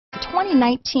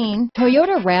2019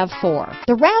 Toyota RAV4.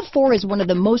 The RAV4 is one of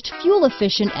the most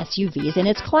fuel-efficient SUVs in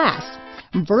its class.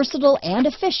 Versatile and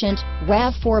efficient,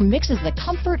 RAV4 mixes the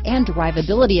comfort and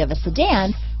drivability of a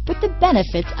sedan with the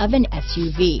benefits of an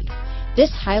SUV.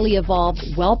 This highly evolved,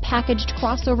 well-packaged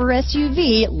crossover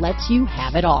SUV lets you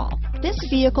have it all. This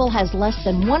vehicle has less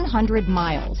than 100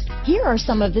 miles. Here are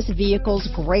some of this vehicle's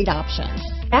great options: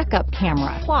 backup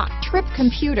camera, clock, trip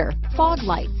computer, fog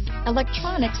lights,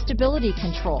 electronic stability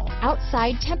control,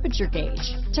 outside temperature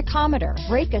gauge, tachometer,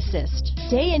 brake assist,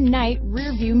 day and night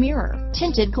rear view mirror,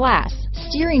 tinted glass,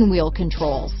 steering wheel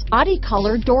controls, body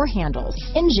color door handles,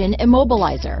 engine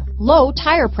immobilizer, low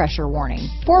tire pressure warning,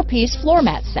 4-piece floor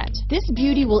mat set. This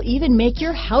beauty will even make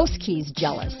your house keys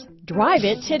jealous. Drive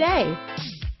it today.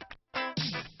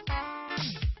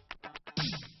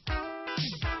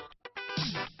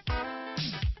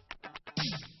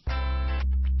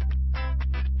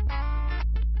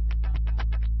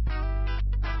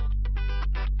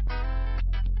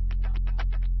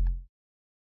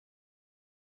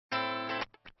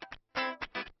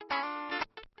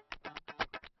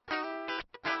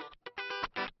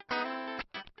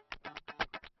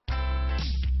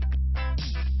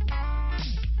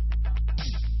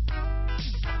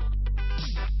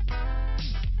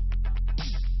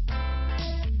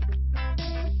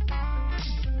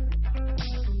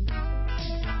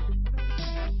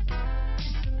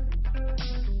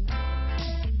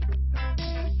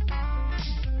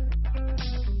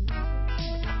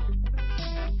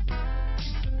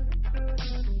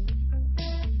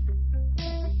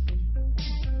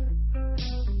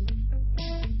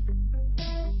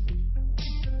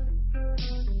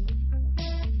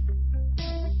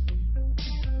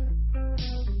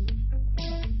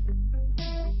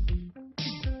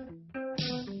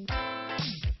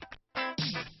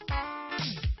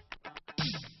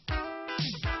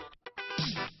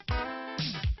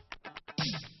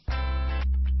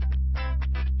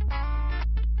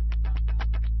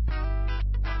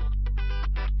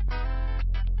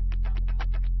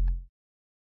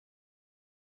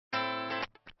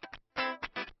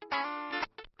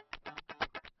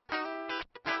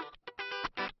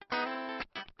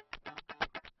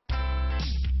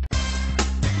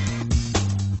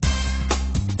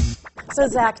 So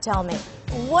Zach, tell me,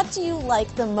 what do you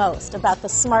like the most about the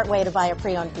smart way to buy a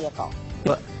pre-owned vehicle?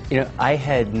 Well, I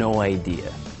had no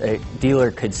idea a dealer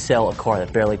could sell a car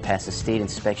that barely passed a state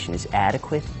inspection as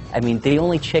adequate. I mean, they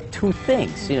only check 2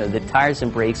 things. The tires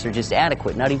and brakes are just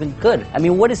adequate, not even good. I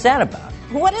mean, what is that about?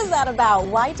 What is that about?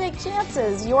 Why take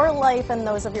chances? Your life and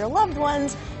those of your loved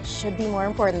ones should be more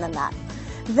important than that.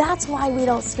 That's why we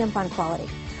don't skimp on quality.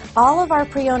 All of our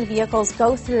pre-owned vehicles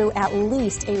go through at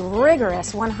least a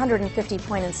rigorous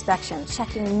 150-point inspection,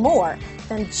 checking more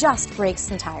than just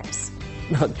brakes and tires.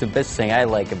 The best thing I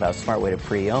like about Smart Way to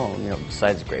Pre-Own,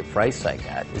 besides the great price I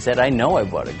got, is that I know I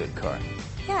bought a good car.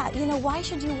 Yeah, why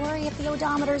should you worry if the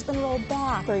odometer's been rolled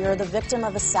back, or you're the victim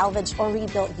of a salvaged or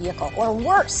rebuilt vehicle, or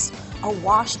worse, a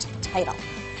washed title?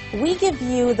 We give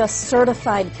you the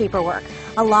certified paperwork,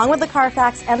 along with the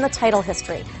Carfax and the title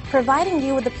history, providing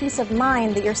you with the peace of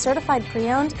mind that your certified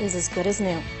pre-owned is as good as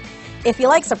new. If you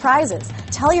like surprises,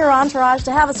 tell your entourage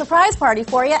to have a surprise party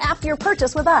for you after your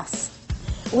purchase with us.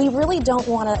 We really don't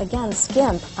want to, again,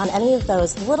 skimp on any of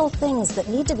those little things that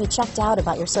need to be checked out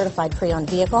about your certified pre-owned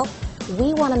vehicle.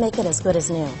 We want to make it as good as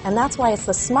new, and that's why it's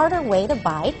the smarter way to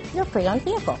buy your pre-owned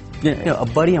vehicle. A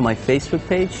buddy on my Facebook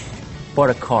page bought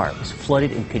a car, was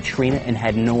flooded in Katrina, and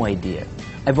had no idea.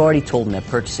 I've already told him that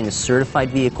purchasing a certified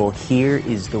vehicle here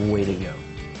is the way to go.